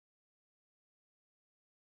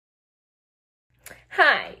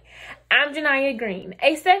Hi, I'm Janya Green,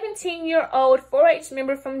 a 17-year-old 4-H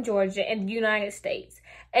member from Georgia in the United States,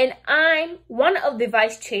 and I'm one of the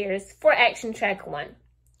vice chairs for Action Track 1.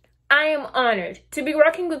 I am honored to be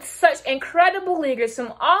working with such incredible leaders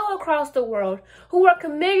from all across the world who are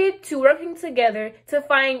committed to working together to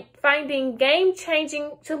finding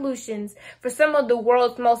game-changing solutions for some of the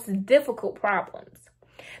world's most difficult problems.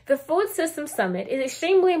 The Food System Summit is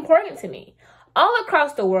extremely important to me. All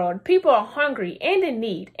across the world, people are hungry and in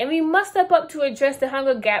need, and we must step up to address the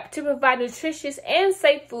hunger gap to provide nutritious and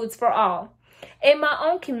safe foods for all. In my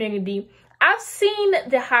own community, I've seen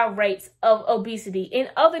the high rates of obesity and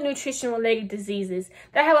other nutrition-related diseases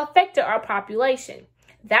that have affected our population.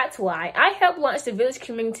 That's why I helped launch the Village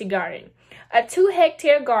Community Garden, a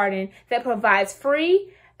 2-hectare garden that provides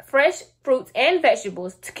free, fresh fruits and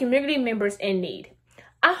vegetables to community members in need.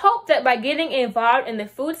 I hope that by getting involved in the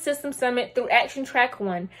Food System Summit through Action Track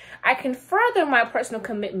 1, I can further my personal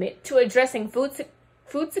commitment to addressing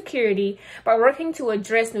food security by working to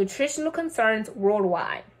address nutritional concerns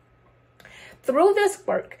worldwide. Through this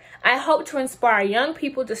work, I hope to inspire young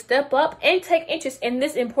people to step up and take interest in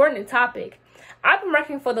this important topic. I've been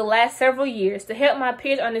working for the last several years to help my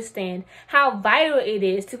peers understand how vital it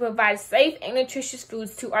is to provide safe and nutritious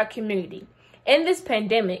foods to our community. In this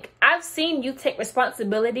pandemic, I've seen youth take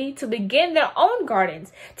responsibility to begin their own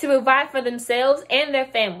gardens to provide for themselves and their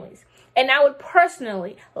families. And I would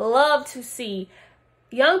personally love to see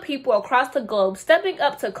young people across the globe stepping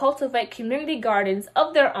up to cultivate community gardens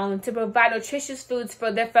of their own to provide nutritious foods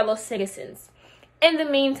for their fellow citizens. In the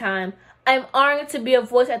meantime, I'm honored to be a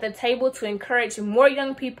voice at the table to encourage more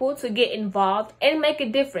young people to get involved and make a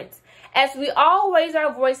difference. As we all raise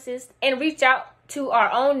our voices and reach out to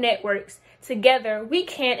our own networks, together we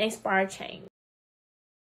can inspire change.